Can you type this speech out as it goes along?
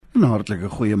'n hartlike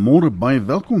goeiemôre, baie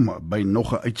welkom by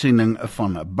nog 'n uitsending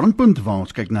van Brandpunt waar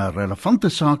ons kyk na relevante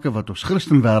sake wat ons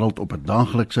Christenwêreld op 'n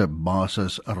daaglikse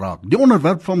basis raak. Die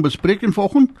onderwerp van bespreking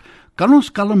vanoggend: kan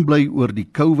ons kalm bly oor die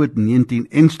COVID-19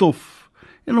 entstof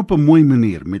en op 'n mooi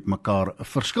manier met mekaar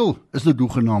verskil? Is dit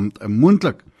hoegenaamd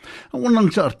moontlik? 'n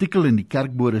Onlangse artikel in die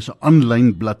Kerkbode se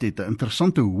aanlyn blad het 'n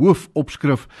interessante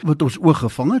hoofopskrif wat ons oog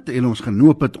gevang het en ons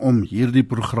genoop het om hierdie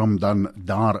program dan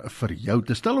daar vir jou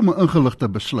te stel om 'n ingeligte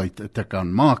besluit te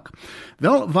kan maak.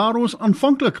 Wel, waar ons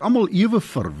aanvanklik almal ewe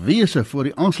verwese voor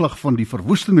die aanslag van die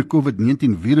verwoestende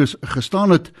COVID-19 virus gestaan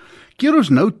het, keer ons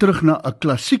nou terug na 'n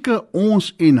klassieke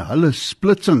ons en hulle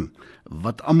splitsing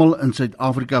wat almal in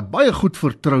Suid-Afrika baie goed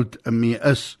vertroud mee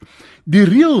is. Die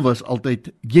reël was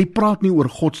altyd, jy praat nie oor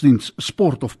godsdiens,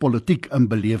 sport of politiek in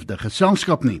beleefde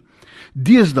geselskap nie.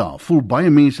 Deesdae voel baie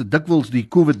mense dikwels die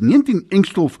COVID-19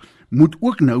 entstof moet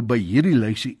ook nou by hierdie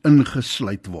lysie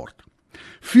ingesluit word.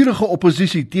 Vurige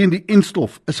oppositie teen die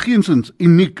entstof is geensins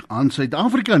uniek aan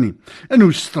Suid-Afrika nie. In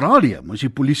Australië moes die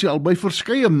polisie al by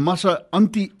verskeie massa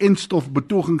anti-entstof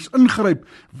betogings ingryp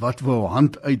wat wou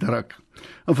hand uitruk.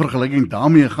 In vergelyking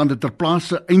daarmee gaan dit ter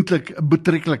plaatse eintlik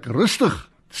betreklik rustig.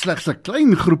 Slegs 'n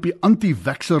klein groepie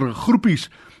anti-vaxxer groepies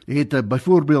het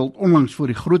byvoorbeeld onlangs voor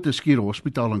die Groot Skuur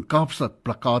Hospitaal in Kaapstad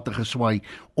plakate geswaai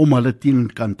om hulle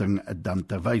teenkanting dan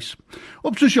te wys.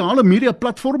 Op sosiale media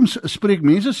platforms spreek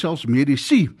mense, selfs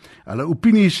medici, hulle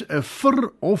opinies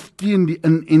vir of teen die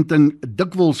inenting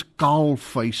dikwels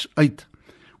kaalvuis uit.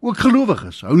 Ook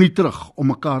gelowiges hou nie terug om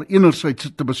mekaar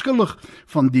enerzijds te beskuldig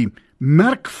van die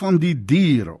merk van die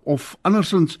dier of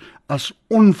andersins as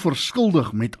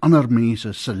onverskuldig met ander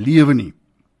mense se lewe nie.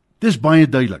 Dis baie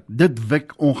duidelik, dit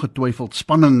wek ongetwyfeld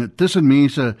spanning tussen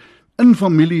mense, in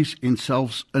families en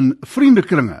selfs in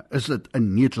vriendekringe is dit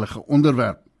 'n netelige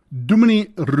onderwerp.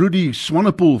 Dominee Rudy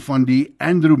Swanepoel van die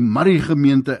Andrew Murray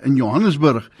gemeente in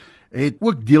Johannesburg het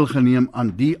ook deelgeneem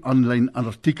aan die aanlyn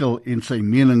artikel en sy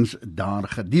menings daar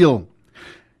gedeel.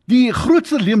 Die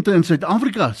grootste leemte in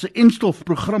Suid-Afrika se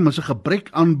entstofprogram is 'n gebrek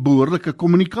aan behoorlike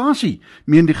kommunikasie,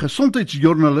 meen die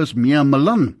gesondheidsjoernalis Mia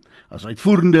Malan. As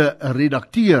uitvoerende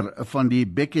redakteur van die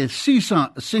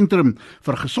Bekesisa Sentrum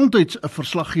vir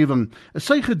Gesondheidsverslaggewing is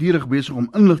sy gedurig besig om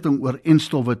inligting oor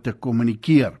entstowwe te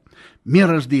kommunikeer.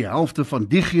 Meer as die helfte van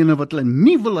diegene wat hulle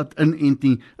nie wil laat inent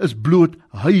nie, is bloot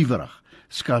huiwerig,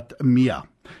 skat Mia.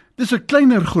 Dis 'n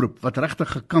kleiner groep wat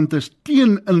regtig gekant is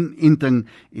teen inenting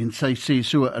en sy sê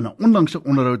so in 'n onlangse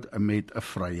onderhoud met 'n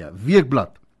Vrye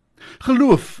Weekblad.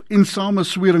 Geloof en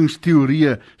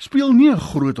samesweringsteorieë speel nie 'n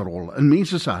groot rol in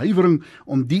mense se huiwering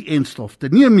om die entstof te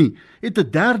neem nie, het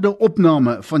 'n derde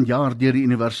opname vanjaar deur die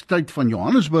Universiteit van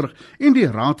Johannesburg en die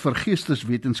Raad vir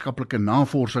Geesteswetenskaplike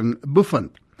Navorsing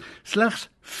bevind. Slegs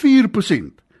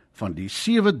 4% van die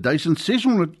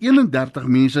 7631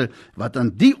 mense wat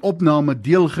aan die opname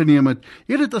deelgeneem het,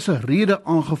 het dit as 'n rede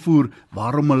aangevoer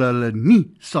waarom hulle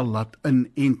nie sal laat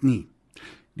inent nie.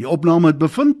 Die opname het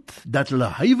bevind dat hulle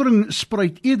huiwering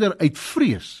spruit eerder uit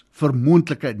vrees vir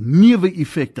moontlike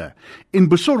neeweffekte en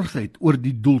besorgdheid oor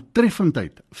die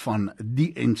doeltreffendheid van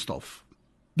die entstof.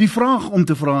 Die vraag om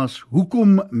te vra is,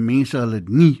 hoekom mense hulle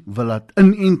nie wil laat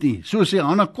inent nie, so sê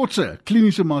Hanna Kotse,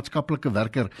 kliniese maatskaplike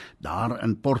werker daar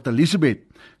in Port Elizabeth.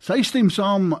 Sy stem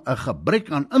saam, 'n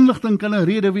gebrek aan inligting kan 'n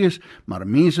rede wees, maar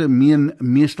mense meen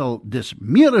meestal dis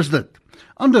meer as dit.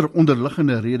 Ander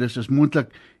onderliggende redes is moontlik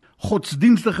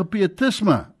godsdienstige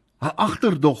pietisme, 'n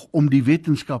agterdog om die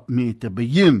wetenskap mee te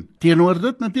beheer. Teenoor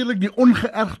dit natuurlik die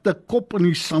ongeërgde kop in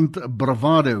die sand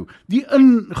bravado, die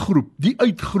ingroep, die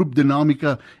uitgroep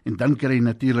dinamika en dan kry jy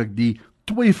natuurlik die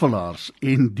twyfelaars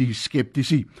en die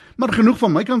skeptici. Maar genoeg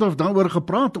van my kant af daaroor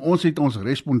gepraat. Ons het ons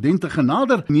respondente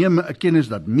genader. Neem 'n kennis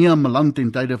dat Mia Malan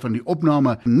ten tye van die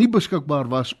opname nie beskikbaar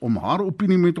was om haar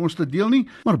opinie met ons te deel nie,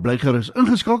 maar bly gerus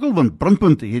ingeskakel want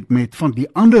Brandpunt het met van die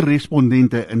ander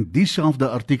respondente in dieselfde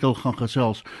artikel gaan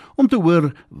gesels om te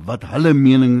hoor wat hulle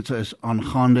menings is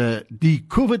aangaande die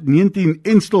COVID-19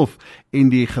 entstof en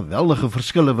die geweldige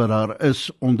verskille wat daar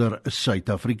is onder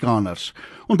Suid-Afrikaners.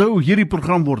 Onthou, hierdie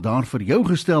program word daar vir jou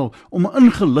gestel om 'n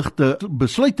ingeligte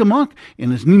besluit te maak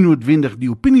en is nie noodwendig die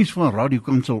opinies van Radio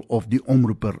Kansel of die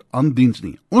omroeper aan diens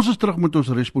nie. Ons is terug met ons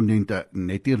respondente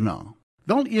net hierna.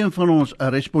 Wel, een van ons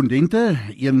respondente,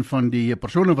 een van die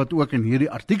persone wat ook in hierdie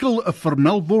artikel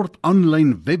vermeld word,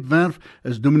 aanlyn webwerf,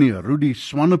 is Dominee Rudy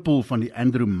Swanepoel van die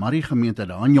Andrew Murray gemeente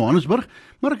daar in Johannesburg,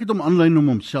 maar ek het hom aanlyn om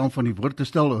homself aan die woord te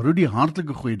stel. Rudy,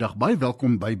 hartlike goeiedag, baie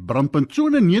welkom by Brandpunt. So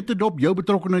 'n neutedop, jou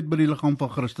betrokkenheid by die liggaam van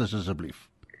Christus asseblief.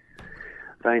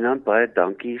 Reinhard, baie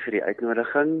dankie vir die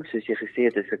uitnodiging. Soos jy gesê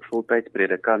het, is ek voltyds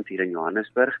predikant hier in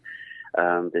Johannesburg.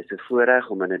 Dit is 'n voorreg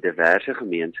om in 'n diverse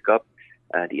gemeenskap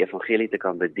die evangelie te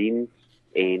kan bedien,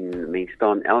 en mens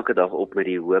staan elke dag op met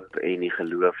die hoop en die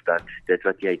geloof dat dit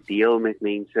wat jy deel met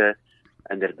mense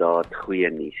inderdaad goeie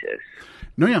nuus is.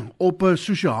 Nou ja, op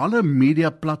sosiale media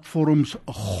platforms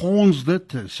gons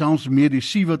dit, selfs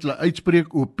medici wat hulle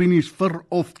uitspreek opinies vir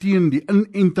of teen die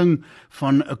inenting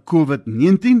van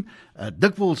COVID-19.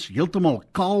 Dikwels heeltemal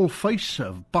kaalvuis,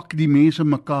 pak die mense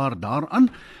mekaar daaraan.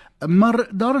 Maar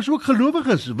daar is ook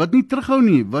gelowiges wat nie terughou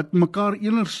nie, wat mekaar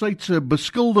enerzijds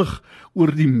beskuldig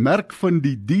oor die merk van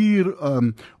die dier,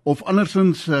 of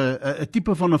andersins 'n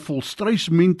tipe van 'n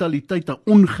volstrysmentaliteit, 'n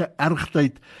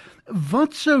ongeërgdheid.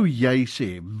 Wat sou jy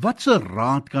sê? Watse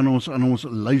raad kan ons aan ons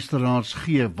luisteraars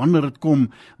gee wanneer dit kom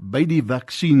by die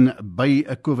vaksin, by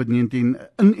 'n COVID-19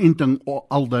 inenting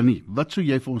al dan nie? Wat sou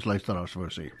jy vir ons luisteraars wou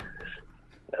sê?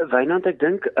 Wynand, ek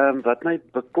dink wat my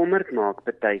bekommerd maak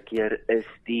partykeer is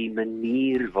die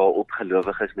manier waarop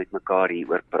gelowiges met mekaar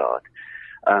hieroor praat.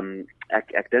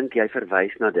 Ek dink jy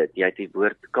verwys na dit. Jy het die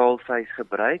woord kaalvuis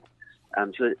gebruik.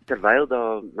 So terwyl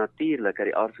daar natuurlik uit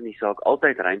die aard van die saak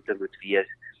altyd ruimte moet wees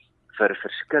vir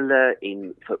verskille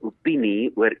en vir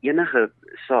opinie oor enige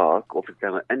saak, of dit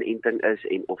nou 'n inenting is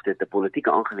en of dit 'n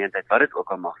politieke aangeleentheid, wat dit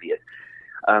ook al mag wees,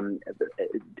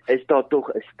 is daar tog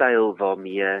 'n styl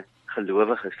waarmee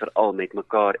gelowiges veral met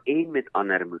mekaar en met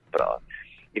ander moet praat.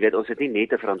 Jy weet, ons het nie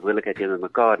net 'n verantwoordelikheid teenoor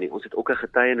mekaar nie, ons het ook 'n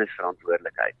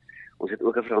getuienisverantwoordelikheid. Ons het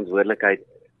ook 'n verantwoordelikheid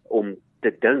om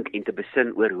te dink en te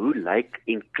besin oor hoe lyk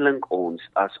en klink ons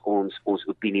as ons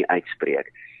opinie uitspreek.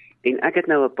 En ek het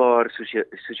nou 'n paar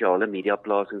sosiale media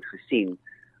plasings gesien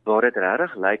waar dit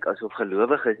regtig lyk asof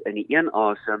gelowiges in die een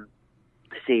asem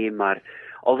sê, maar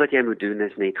al wat jy moet doen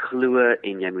is net glo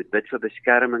en jy moet bid vir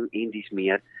beskerming en dies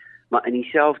meer, maar in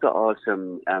dieselfde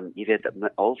asem, jy weet,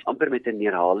 amper met 'n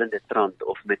neerhalende trant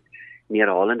of met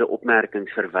neerhalende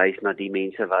opmerkings verwys na die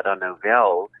mense wat dan nou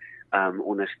wel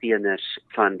ondersteuners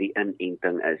van die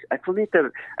inenting is. Ek wil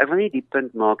net die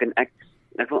punt maak, en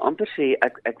ek wil amper sê,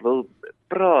 ek wil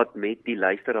praat met die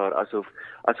luisteraar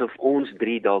asof ons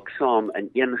drie dalk saam in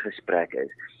een gesprek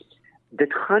is.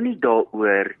 Dit gaan nie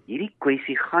daaroor, hierdie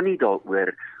kwessie gaan nie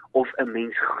daaroor of 'n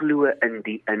mens glo in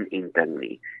die inenting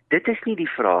nie. Dit is nie die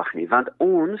vraag nie, want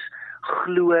ons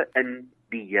glo in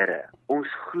die Here. Ons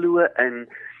glo in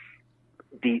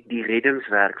die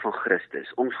reddingswerk van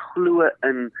Christus. Ons glo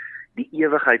in die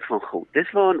ewigheid van God.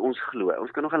 Dis waarin ons glo.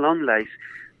 Ons kan nog 'n lang lys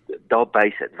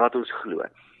daarby sit wat ons glo.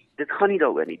 Dit gaan nie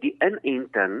daaroor nie. Die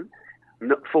inenting,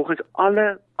 volgens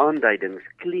alle aanduidings,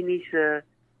 kliniese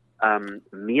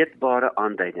meetbare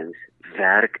aanduidings,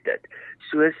 werk dit.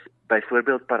 Soos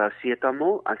byvoorbeeld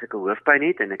parasetamol, as ek 'n hoofpyn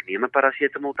het en ek neem 'n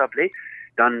parasetamol tablet,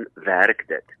 dan werk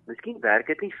dit. Miskien werk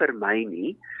dit nie vir my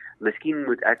nie. Miskien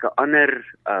moet ek 'n ander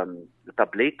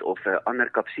tablet of 'n ander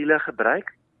kapsule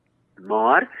gebruik.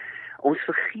 Maar ons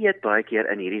vergeet baie keer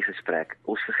in hierdie gesprek,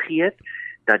 ons vergeet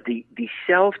dat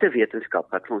dieselfde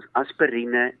wetenskap wat vir ons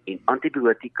aspirine en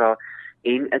antibiotika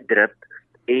en 'n drip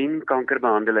en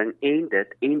kankerbehandeling en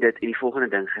dit en die volgende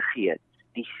ding gegee het.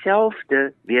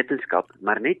 Dieselfde wetenskap,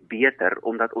 maar net beter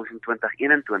omdat ons in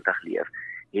 2021 leef,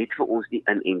 het vir ons die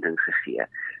inenting gegee.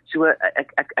 So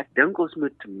ek dink ons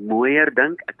moet mooier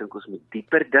dink, ek dink ons moet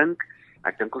dieper dink,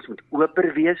 ek dink ons moet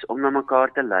oper wees om na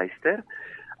mekaar te luister.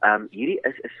 Hierdie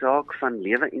is 'n saak van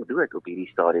lewe en dood op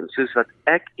hierdie stadium, soos wat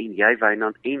ek en jy,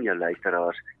 Wynand, en jou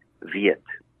luisteraars weet.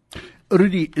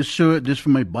 Rudy, so dis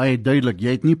vir my baie duidelik,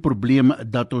 jy het nie probleme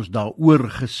dat ons daaroor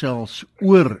gesels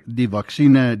oor die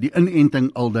vaksine, die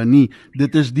inenting al dan nie.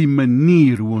 Dit is die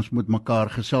manier hoe ons met mekaar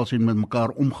gesels en met mekaar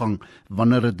omgang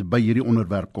wanneer dit by hierdie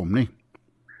onderwerp kom, né?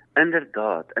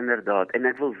 Inderdaad. En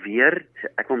ek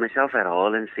wil myself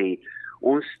herhaal en sê,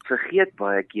 ons vergeet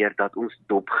baie keer dat ons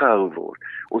dopgehou word.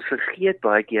 Ons vergeet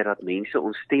baie keer dat mense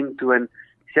ons stem toon,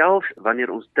 selfs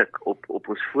wanneer ons tik op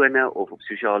ons fone of op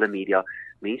sosiale media.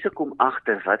 Mense kom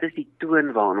agter, wat is die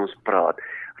toon waarin ons praat?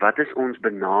 Wat is ons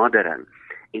benadering?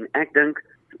 En ek dink,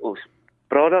 ons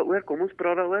praat daaroor,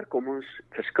 kom ons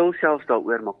verskil selfs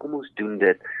daaroor, maar kom ons doen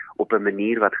dit op 'n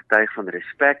manier wat getuig van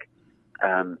respek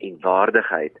en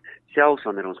waardigheid, selfs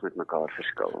wanneer ons met mekaar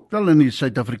verskil. Wel, in die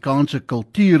Suid-Afrikaanse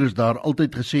kultuur is daar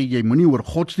altyd gesê, jy moenie oor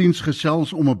godsdiens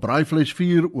gesels om 'n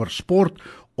braaivleisvuur, oor sport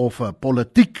of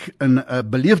politiek in 'n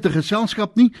beleefde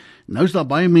geselskap nie. Nou is daar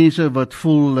baie mense wat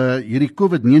voel hierdie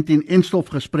COVID-19 entstof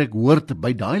gesprek hoort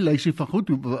by daai lysie van goed.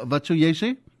 Wat sou jy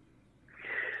sê?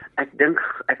 Ek dink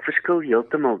ek verskil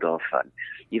heeltemal daarvan.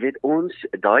 Jy weet,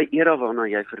 daai era waarna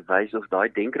jy verwys of daai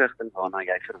denkrigting waarna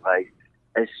jy verwys,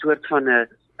 is soort van 'n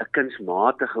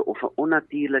kunsmatige of 'n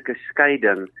onnatuurlike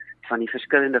skeiding van die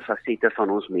verskillende fasette van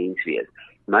ons menswees.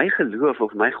 My geloof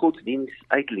of my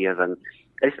godsdienstuitlewing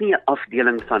is nie 'n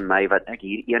afdeling van my wat ek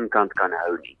hier een kant kan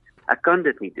hou nie. Ek kan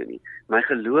dit nie doen nie. My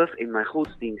geloof en my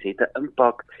godsdiens het 'n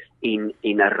impak en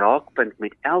 'n raakpunt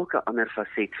met elke ander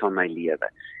faset van my lewe.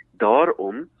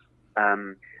 Daarom,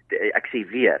 ek sê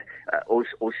weer, ons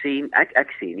sê,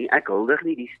 ek sê nie, ek huldig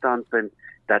nie die standpunt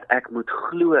dat ek moet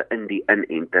glo in die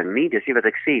inenting nie, dis nie wat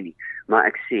ek sê nie, maar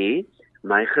ek sê,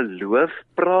 my geloof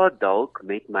praat dalk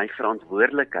met my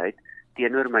verantwoordelikheid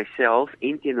teenoor myself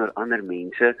en teenoor ander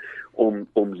mense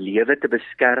om lewe te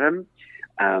beskerm,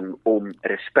 om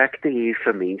respek te hê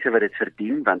vir mense wat dit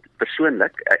verdien, want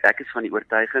persoonlik, ek is van die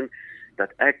oortuiging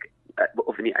dat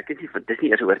dis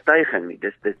nie eers 'n oortuiging nie,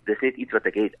 dis net iets wat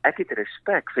ek het. Ek het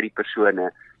respek vir die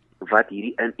persone wat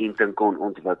hierdie inenting kon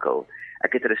ontwikkel.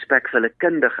 Ek het respek vir hulle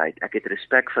kundigheid, ek het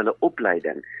respek vir hulle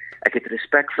opleiding, ek het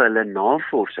respek vir hulle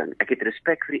navorsing, ek het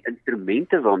respek vir die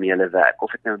instrumente waarmee hulle werk,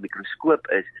 of dit nou 'n mikroskoop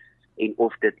is, en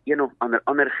of dit een of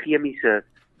ander chemiese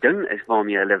ding is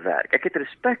waarmee hulle werk. Ek het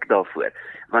respek daarvoor,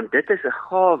 want dit is 'n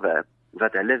gawe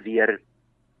wat hulle weer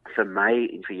vir my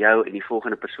en vir jou en die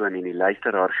volgende persoon en die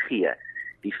luisteraar gee.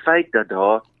 Die feit dat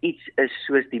daar iets is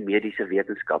soos die mediese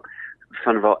wetenskap,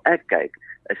 van waar ek kyk,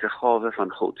 is 'n gawe van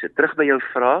God. So terug by jou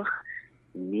vraag,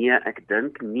 nee, ek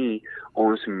dink nie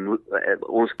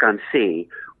ons kan sê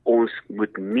ons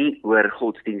moet nie oor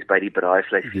godsdiens by die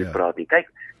braaivleisvuur praat nie. Kyk,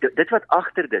 dit wat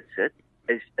agter dit sit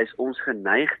is ons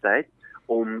geneigtheid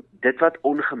om dit wat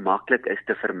ongemaklik is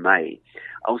te vermy.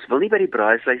 Ons wil nie by die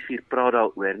braaivleisvuur praat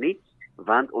daaroor nie,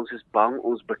 want ons is bang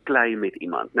ons beklei met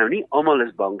iemand. Nou nie almal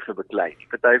is bang vir beklei nie.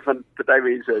 Party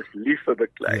mense is lief vir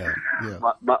beklei.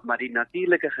 Maar die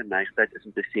natuurlike geneigtheid is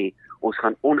om te sê ons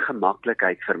gaan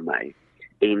ongemaklikheid vermy.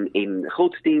 En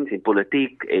godsdiens en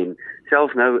politiek en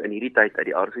selfs nou in hierdie tyd uit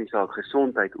die aard van die saak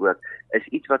gesondheid ook, is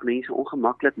iets wat mense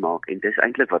ongemaklik maak en dis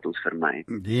eintlik wat ons vermy.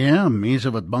 Ja,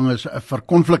 mense wat bang is vir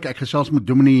konflik. Ek gesels met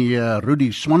Dominee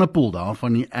Rudy Swanepoel daar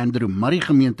van die Andrew Murray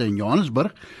gemeente in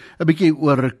Johannesburg, 'n bietjie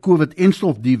oor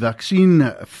COVID-19, die vaksin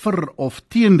vir of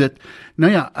teen dit.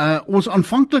 Nou ja, ons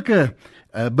aanvanklike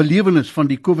belewenis van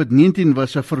die COVID-19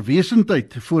 was 'n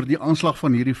verwesendheid voor die aanslag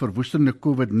van hierdie verwoestende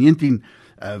COVID-19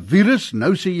 virus.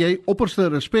 Nou sê jy opperste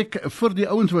respek vir die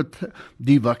ouens wat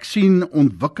die vaksin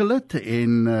ontwikkel het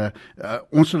en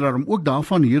ons het daarom ook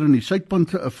daarvan hier in die suidpunt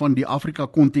van die Afrika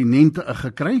kontinent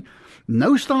gekry.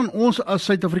 Nou staan ons as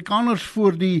Suid-Afrikaners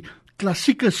voor die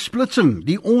klassieke splitsing,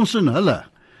 die ons en hulle.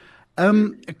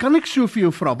 Kan ek so vir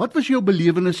jou vra, wat was jou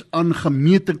belewenis aan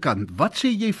gemeentekant? Wat sê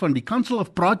jy van die kansel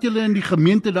of praat julle in die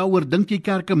gemeente daaroor? Dink jy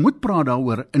kerke moet praat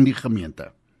daaroor in die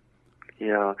gemeente?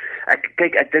 Ja,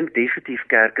 ek dink definitief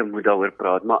kerke moet daaroor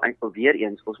praat, maar weer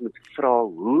eens, ons moet vra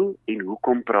hoe en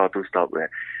hoekom praat ons daaroor.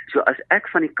 So as ek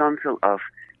van die kansel af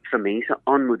vir mense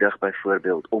aanmoedig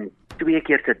byvoorbeeld om 2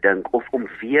 keer te dink of om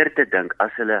weer te dink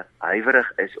as hulle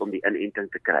huiwerig is om die inenting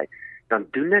te kry, dan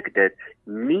doen ek dit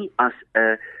nie as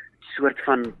 'n soort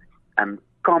van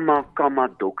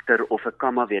dokter of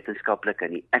 'n wetenskaplike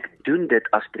nie. Ek doen dit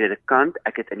as predikant.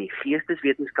 Ek het in die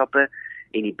geesteswetenskappe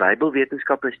en die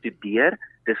Bybelwetenskappe studeer.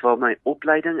 Dis waar my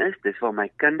opleiding is, dis waar my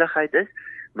kundigheid is.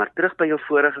 Maar terug by jou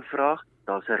vorige vraag,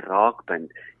 daar's 'n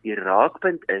raakpunt. Die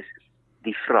raakpunt is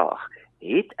die vraag: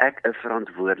 het ek 'n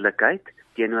verantwoordelikheid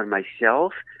teenoor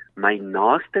myself, my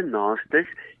naastes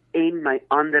en my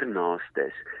ander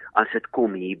naastes as dit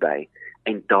kom hierby?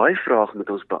 En daai vraag moet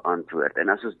ons beantwoord. En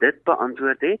as ons dit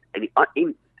beantwoord het,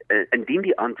 en indien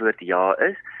die antwoord ja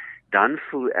is, dan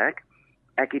voel ek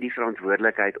het die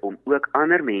verantwoordelikheid om ook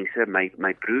ander mense,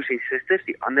 my broers en susters,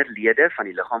 die ander lede van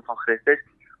die liggaam van Christus,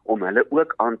 om hulle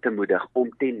ook aan te moedig om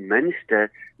ten minste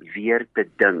weer te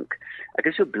dink. Ek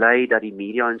is so bly dat die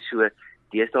media en so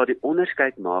deesdae die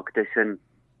onderskeid maak tussen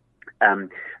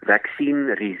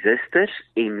vaccine resistors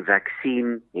en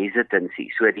vaccine hesitancy.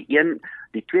 So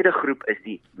die tweede groep is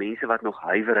die mense wat nog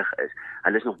huiwerig is.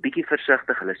 Hulle is nog bietjie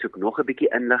versigtig, hulle soek nog 'n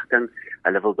bietjie inligting,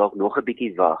 hulle wil dalk nog 'n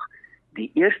bietjie wag.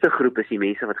 Die eerste groep is die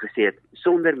mense wat gesê het,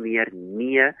 sonder meer,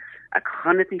 nee, ek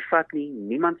gaan dit nie vat nie,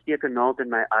 niemand steek 'n naald in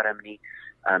my arm nie.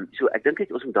 So ek dink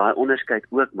ons moet daai onderskeid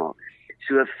ook maak.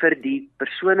 So vir die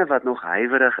persone wat nog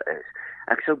huiwerig is,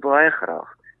 ek sou baie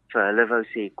graag vir hulle wou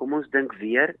sê, kom ons dink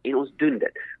weer en ons doen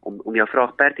dit. Om jou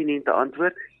vraag pertinent te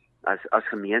antwoord, as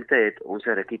gemeente het ons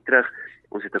 'n rukkie terug,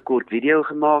 ons het 'n kort video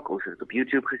gemaak, ons het dit op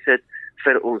YouTube gesit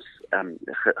vir ons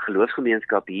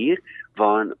geloofsgemeenskap hier,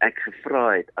 waarin ek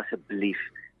gevra het, asseblief,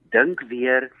 dink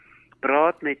weer,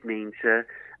 praat met mense,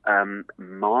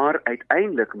 maar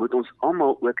uiteindelik moet ons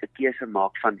almal ook 'n keuse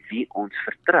maak van wie ons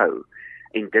vertrou.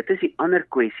 En dit is die ander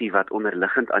kwessie wat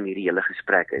onderliggend aan hierdie hele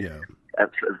gesprek is.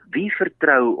 Wie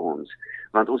vertrou ons?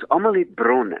 Want ons almal het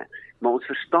bronne, maar ons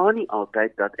verstaan nie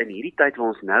altyd dat in hierdie tyd waar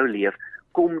ons nou leef,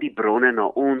 kom die bronne na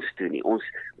ons toe nie. Ons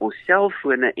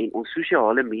selfone en ons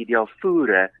sosiale media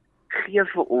voere gee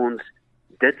vir ons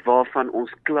dit waarvan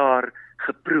ons klaar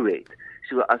geproe het.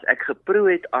 So as ek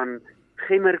geproe het aan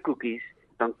gemmerkoekies,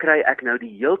 dan kry ek nou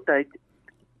die heeltyd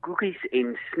koekies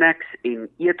en snacks en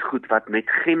eetgoed wat met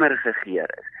gemmer gegeur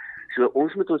is. So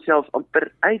ons moet onsself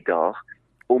amper uitdaag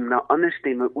om na ander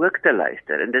stemme ook te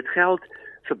luister. En dit geld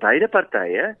vir beide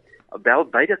partye,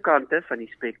 beide kante van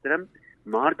die spektrum,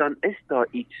 maar dan is daar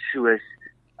iets soos,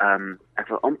 ek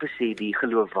wil amper sê die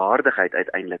geloofwaardigheid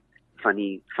uiteindelik van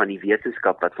die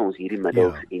wetenskap wat vir ons hierdie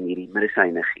middels en hierdie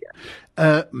medisyne gee.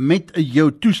 Met jou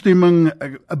toestemming,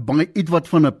 iets wat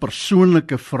van 'n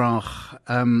persoonlike vraag.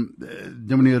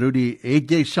 Meneer Rudy, het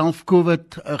jy self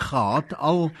COVID gehad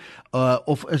al,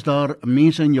 of is daar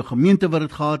mense in jou gemeente wat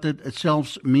dit gehad het,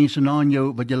 selfs mense na aan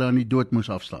jou wat julle aan die dood moes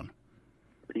afstaan?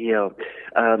 Ja,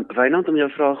 Wynand, om jou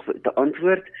vraag te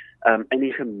antwoord, in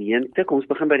die gemeente, kom ons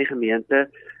begin by die gemeente,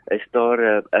 is daar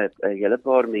 'n hele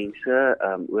paar mense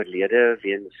oorlede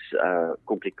weens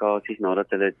komplikasies nadat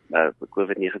hulle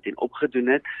COVID-19 opgedoen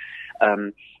het.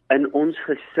 In ons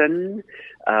gesin,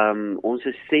 ons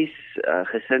is 6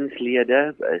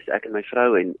 gesinslede, is ek en my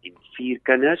vrou en 4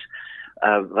 kinders.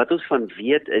 Wat ons van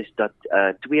weet is dat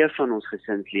 2 van ons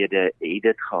gesinslede het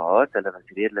dit gehad, hulle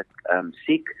was redelik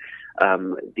siek.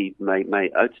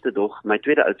 My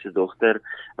tweede oudste dogter,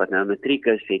 wat nou matriek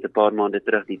is, het 'n paar maande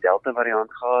terug die Delta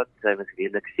variant gehad. Sy was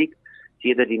redelik siek.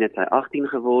 Sedertdien het sy 18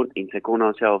 geword en sy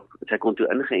kon toe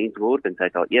ingeënt word en sy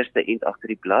het haar eerste ent agter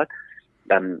die blad.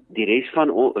 Die res van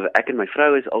ek en my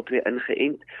vrou is albei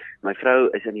ingeënt. My vrou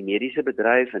is in die mediese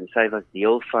bedryf en sy was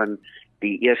deel van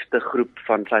die eerste groep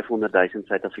van 500,000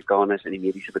 Suid-Afrikaners in die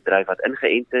mediese bedryf wat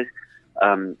ingeënt is.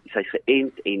 Sy is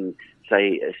geënt en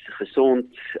sy is gesond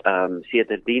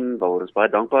sedertdien, waaroor ons baie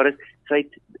dankbaar is. Sy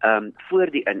het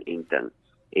voor die inenting,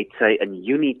 het sy in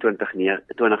Junie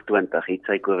 2020 het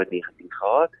sy COVID-19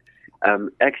 gehad.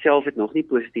 Ek self het nog nie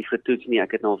positief getoets nie,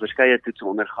 ek het nou al verskeie toetse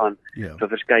ondergaan vir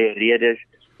verskeie redes,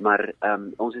 maar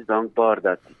ons is dankbaar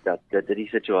dat dit die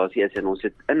situasie is en ons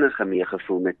het innige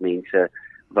meegevoel met mense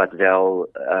wat wel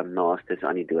naastes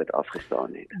aan die dood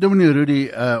afgestaan het. Meneer Rudy,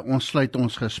 ons sluit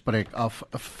ons gesprek af.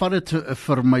 Vat dit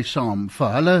vir my saam, vir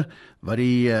hulle wat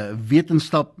die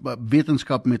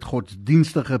wetenskap met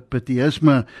godsdienstige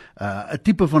pietisme 'n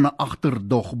tipe van 'n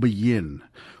agterdog beheen,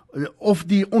 of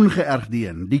die ongeërgde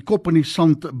een, die kop in die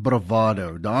sand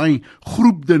bravado, daai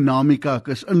groepdinamika, ek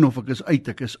is in of ek is uit,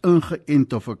 ek is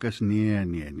ingeënt of ek is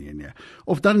nee.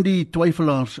 Of dan die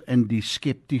twyfelaars en die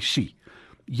skeptici.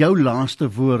 Jou laaste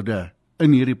woorde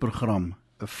in hierdie program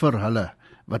vir hulle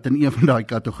wat in een van daai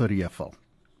kategorieë val.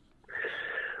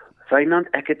 Wynand,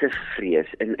 ek het 'n vrees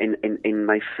en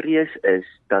my vrees is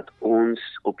dat ons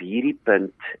op hierdie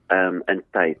punt in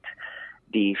tyd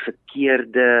die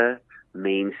verkeerde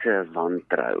mense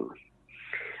wantrou.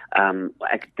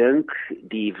 Ek dink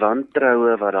die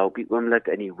wantroue wat daar op die oomblik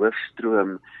in die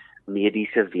hoofstroom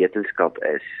mediese wetenskap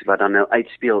is, wat dan nou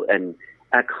uitspeel in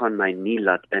ek gaan my nie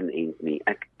laat inent nie.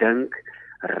 Ek dink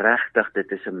regtig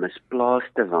dit is 'n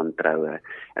misplaaste wantroue.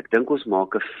 Ek dink ons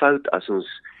maak 'n fout as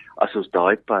ons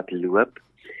daai pad loop.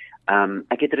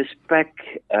 Ek het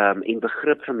respek en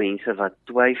begrip vir mense wat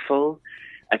twyfel.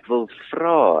 Ek wil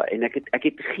vra, en ek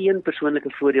het geen persoonlike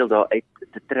voordeel daaruit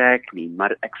te trek nie,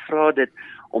 maar ek vra dit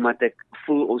omdat ek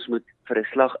voel ons moet vir 'n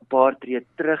slag 'n paar tree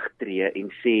terugtreë en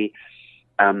sê,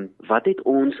 wat het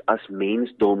ons as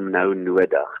mensdom nou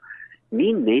nodig?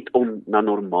 Nie net om na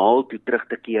normaal toe terug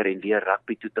te keer en weer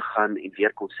rugby toe te gaan en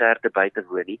weer konserte by te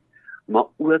woon nie, maar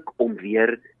ook om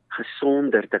weer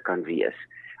gesonder te kan wees.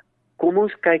 Kom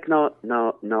ons kyk na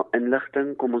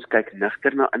inligting, kom ons kyk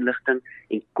nugter na inligting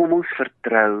en kom ons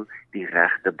vertrou die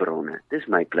regte bronne. Dis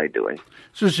my pleidooi.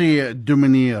 So sê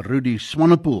Dominee Rudy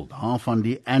Swanepoel, daar van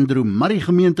die Andrew Murray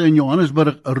gemeente in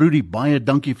Johannesburg. Rudy, baie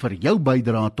dankie vir jou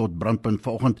bydrae tot Brandpunt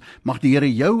vanoggend. Mag die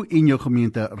Here jou en jou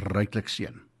gemeente ryklik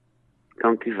seën.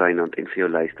 Dankie Wynand en vir jou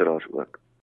luisteraars ook.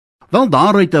 Wel,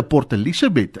 daaruit Port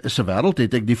Elizabeth se wêreld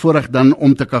het ek die voorreg dan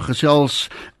om te kan gesels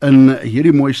in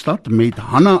hierdie mooi stad met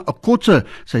Hanna Akotse.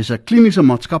 Sy's 'n kliniese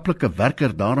maatskaplike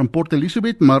werker daar in Port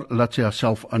Elizabeth, maar laat sy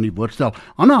haarself aan die woord stel.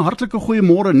 Hanna, hartlike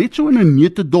goeiemôre. Net so in 'n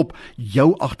neutedop,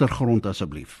 jou agtergrond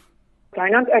asseblief.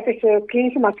 Wynand, ek is 'n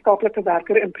kliniese maatskaplike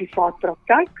werker in privaat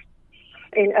praktyk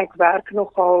en ek werk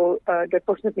nogal dit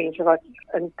was met mense wat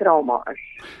in trauma is.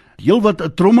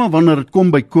 Heelwat trauma wanneer dit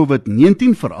kom by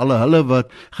COVID-19 vir alle hulle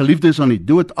wat geliefdes aan die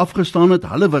dood afgestaan het,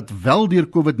 hulle wat wel deur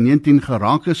COVID-19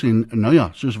 geraak is en nou ja,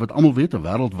 soos wat almal weet, 'n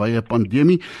wêreldwye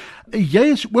pandemie. Jy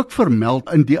is ook vermeld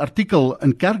in die artikel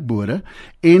in Kerkbode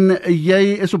en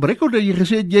jy is op rekord dat jy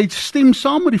gesê het jy stem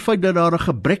saam met die feit dat daar 'n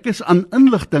gebrek is aan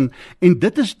inligting en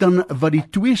dit is dan wat die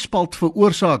tweespalt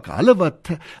veroorsaak, hulle wat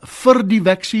vir die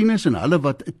vaksin is en hulle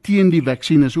wat teen die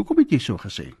vaksin is. Hoekom het jy so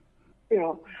gesê?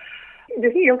 Ja, dit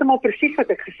is nie heeltemal presies wat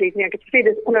ek gesê het nie. Ek het gesê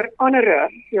dit is onder andere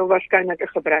heel waarskynlik 'n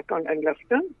gebrek aan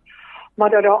inligting, maar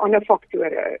dat daar ander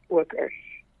faktore ook is.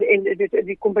 En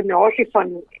die kombinasie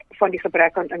van die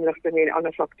gebrek aan inligting en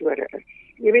ander faktore is.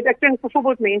 Jy weet, ek dink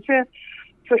byvoorbeeld mense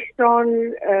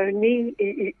verstaan nie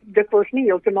dikwels nie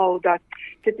heeltemal dat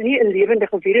dit nie 'n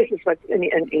lewendige virus is wat in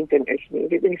die inenting is nie.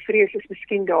 Dit in die vrees is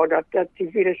miskien daar dat die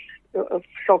virus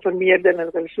sal vermeerder en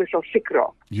hulle so sal siek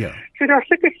raak. Ja. So daar's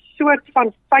 'n soort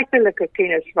van feitelike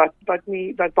kennis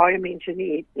wat baie mense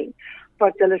nie het nie,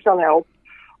 wat hulle sal help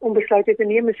om besluite te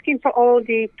neem, miskien vir al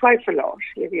die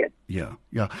twyfelaars, jy weet.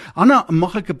 Ja. Anna,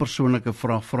 mag ek 'n persoonlike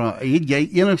vraag vra? Het jy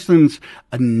enigstens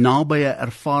 'n nabye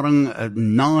ervaring,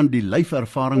 'n na aan die lyf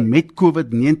ervaring met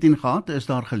COVID-19 gehad? Is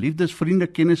daar geliefdes, vriende,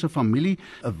 kennisse, familie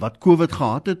wat COVID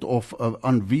gehad het of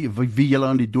aan wie julle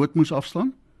aan die dood moes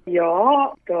afstaan?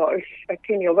 Ja, daar is, ek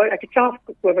het self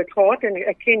COVID gehad en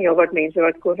ek ken heel wat mense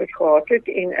wat COVID gehad het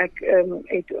en ek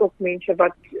het ook mense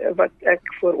wat ek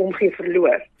voor omgee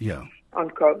verloor. Ja.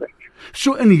 Aan COVID.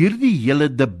 So in hierdie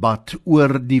hele debat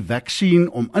oor die vaksin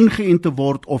om ingeënt te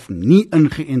word of nie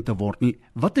ingeënt te word nie,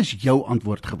 wat is jou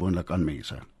antwoord gewoonlik aan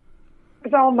mense?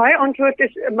 Wel, my antwoord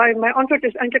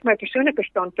is eintlik my persoonlike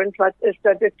standpunt wat is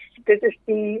dat dit is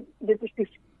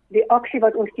die aksie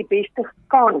wat ons die beste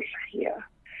kans gee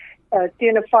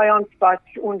teen 'n vyand wat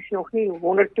ons nog nie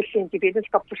 100%, die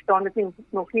wetenskap verstaan dit nie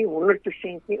nog nie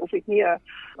 100% nie, of dit nie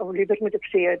liewer moet ek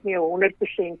sê dit nie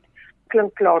 100%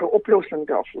 klinkklare oplossing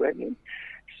daarvoor nie.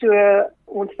 So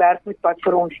ons werk met wat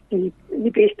vir ons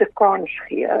die beste kans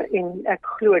gee en ek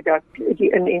glo dat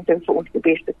die inenting vir ons die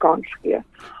beste kans gee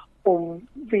om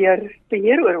weer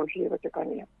beheer oor ons lewe te kan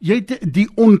neem. Jy het die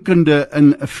onkunde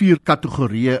in 4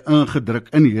 kategorieë ingedruk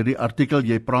in hierdie artikel.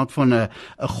 Jy praat van 'n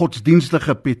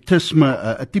godsdienstige pietisme,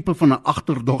 'n tipe van 'n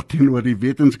agterdog teenoor die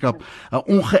wetenskap, 'n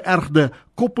ongeërgde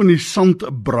kop in die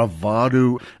sand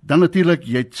bravado. Dan natuurlik,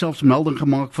 jy het selfs melding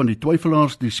gemaak van die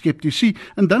twyfelaars, die skeptici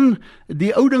en dan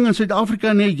die ou ding in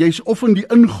Suid-Afrika, nee, jy's of in die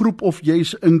ingroep of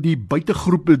jy's in die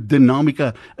buitegroep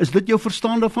dinamika. Is dit jou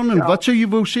verstaan daarvan en wat sou jy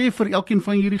wou sê vir elkeen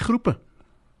van hierdie groepe?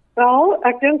 Wel,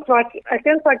 ek dink wat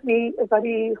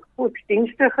die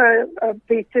godsdienstige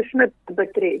pietisme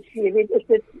betref, jy weet, is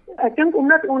dit, ek dink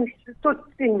omdat ons tot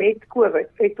en met COVID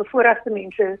het bevoorregte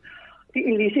mense die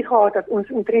illusie gehad dat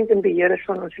ons omtrent in beheer is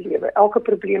van ons lewe. Elke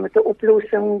probleem het 'n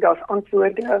oplossing, daar's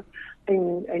antwoorde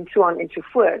en so aan en so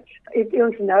voort.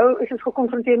 Nou is ons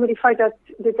gekonfronteer met die feit dat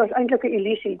dit was eintlik 'n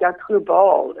illusie dat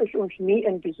globaal is ons nie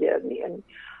in beheer nie en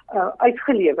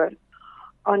uitgelewer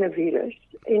aan 'n virus.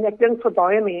 En ek dink vir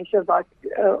baie mense wat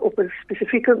op 'n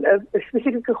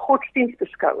spesifieke godsdienst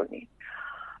beskou nie,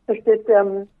 is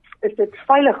dit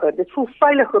veiliger. Dit voel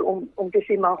veiliger om te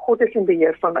sê maar God is in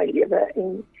beheer van my lewe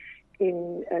en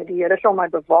die Here sal my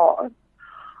bewaar.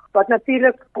 Wat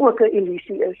natuurlik ook 'n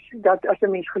illusie is dat as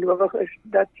 'n mens gelowig is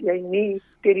dat jy nie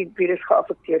deur die virus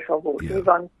geaffekteer sal word nie,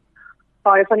 want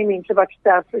baie van die mense wat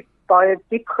sterf is baie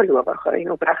diep gelowige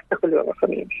en opregte gelowige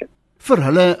mense. Vir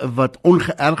hulle wat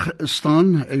ongeërg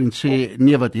staan en sê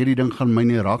nee, wat hierdie ding gaan my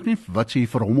nie raak nie, wat sê jy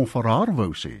vir hom of vir haar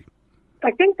wou sê?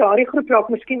 Ek dink daardie groep raak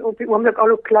miskien op die oomblik al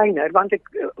hoe kleiner, want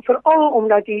veral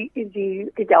omdat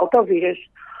die Delta virus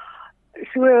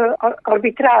so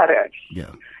arbitrair is. Ja.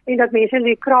 En dat mense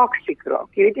nie kraak siek raak,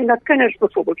 jy weet, en dat kinders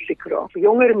byvoorbeeld siek raak,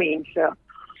 jonger mense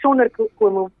sonder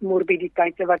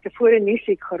komorbiditeite wat tevore nie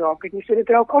siek geraak het nie. So dit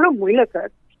raak al hoe moeiliker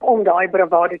om daai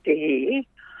bravade te hê.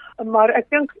 Maar ek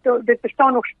dink dit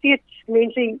bestaan nog steeds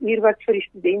mense hier wat vir die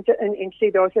studente en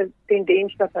sê daar's 'n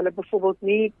tendens dat hulle byvoorbeeld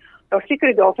nie, daar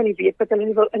sekere dae van die week wat hulle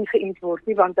nie wil ingeënt word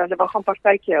nie, want hulle wil gaan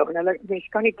partytjie hou en mense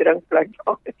kan nie drink bly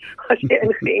as jy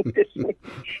ingeënt is nie.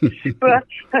 So,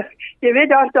 jy weet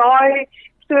daar's daai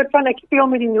soort van ek speel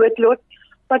met die noodlot,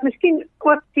 wat miskien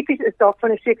ook tipies is dalk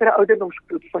van 'n sekere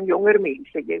ouderdomsgroep van jonger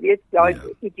mense, jy weet, daai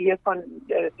idee van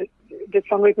dit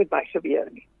sal nooit met my gebeur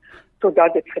nie,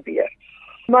 totdat dit gebeur.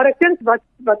 Maar ek dink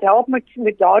wat help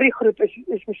met daardie groep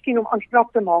is miskien om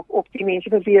aanspraak te maak op die mense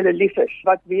vir wie hulle lief is,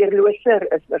 wat weerloser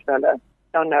is as hulle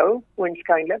dan nou,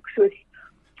 waarskynlik, soos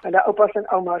hulle oupas en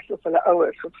oumas of hulle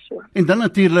ouers of so. En dan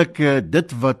natuurlik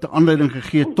dit wat aanleiding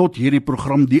gegee het tot hierdie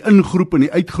program, die ingroep en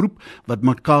die uitgroep wat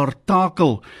mekaar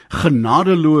takel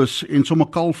genadeloos en sommer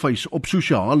kalfhuis op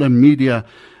sosiale media.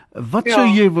 Wat sou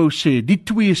jy wou sê, die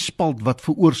twee spalt wat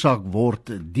veroorsaak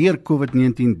word deur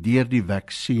COVID-19, deur die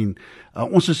vaksin?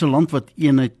 Ons is 'n land wat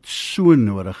eenheid so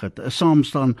nodig het, 'n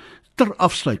saamstaan. Ter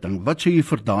afsluiting, wat sou jy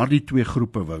vir daardie twee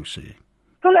groepe wou sê?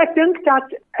 Wel, ek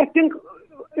dink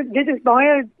dit is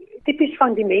baie tipies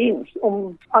van die mens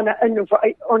om aan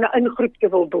 'n ingroep te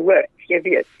wil behoort, jy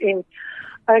weet. En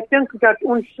ek dink dat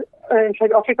ons in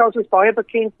Suid-Afrika is baie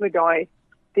bekend met daai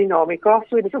dinamika.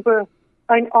 So dit is op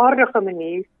 'n aardige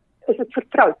manier is dit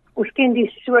vertroud. Ons ken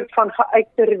die soort van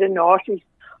geuite redenasies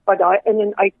wat daai in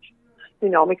en uit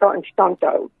dinamika in stand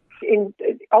hou. En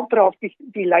amper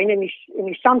die lyn in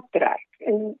die sand trek.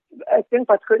 En ek dink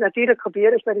wat natuurlik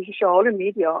gebeur is dat die sosiale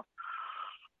media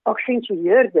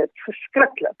aksentueer dit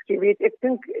verskriklik. Jy weet, ek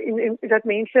dink dat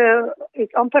mense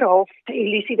het amper half die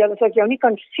illusie dat as ek jou nie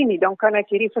kan sien nie, dan kan ek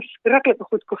hierdie verskriklike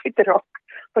goed kwyt raak.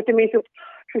 Wat die mense op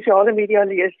sosiale media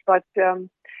lees, wat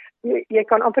jy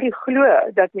kan amper nie glo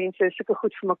dat mense sulke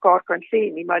goed vir mekaar kan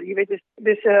sê nie, maar jy weet,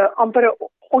 dis 'n amper 'n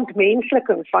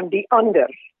ontmensliking van die ander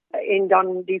en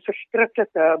dan die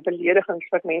verskriklike beledigings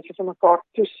wat mense vir mekaar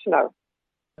toesnou.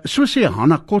 So sê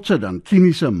Hanna Kotse dan,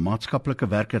 kliniese maatskaplike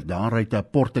werker daar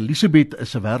uit Port Elizabeth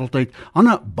is 'n wêreld uit.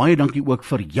 Hanna, baie dankie ook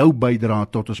vir jou bydrae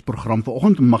tot ons program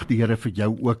vanoggend. Mag die Here vir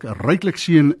jou ook ryklik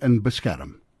seën en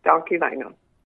beskerm. Dankie, Wynand.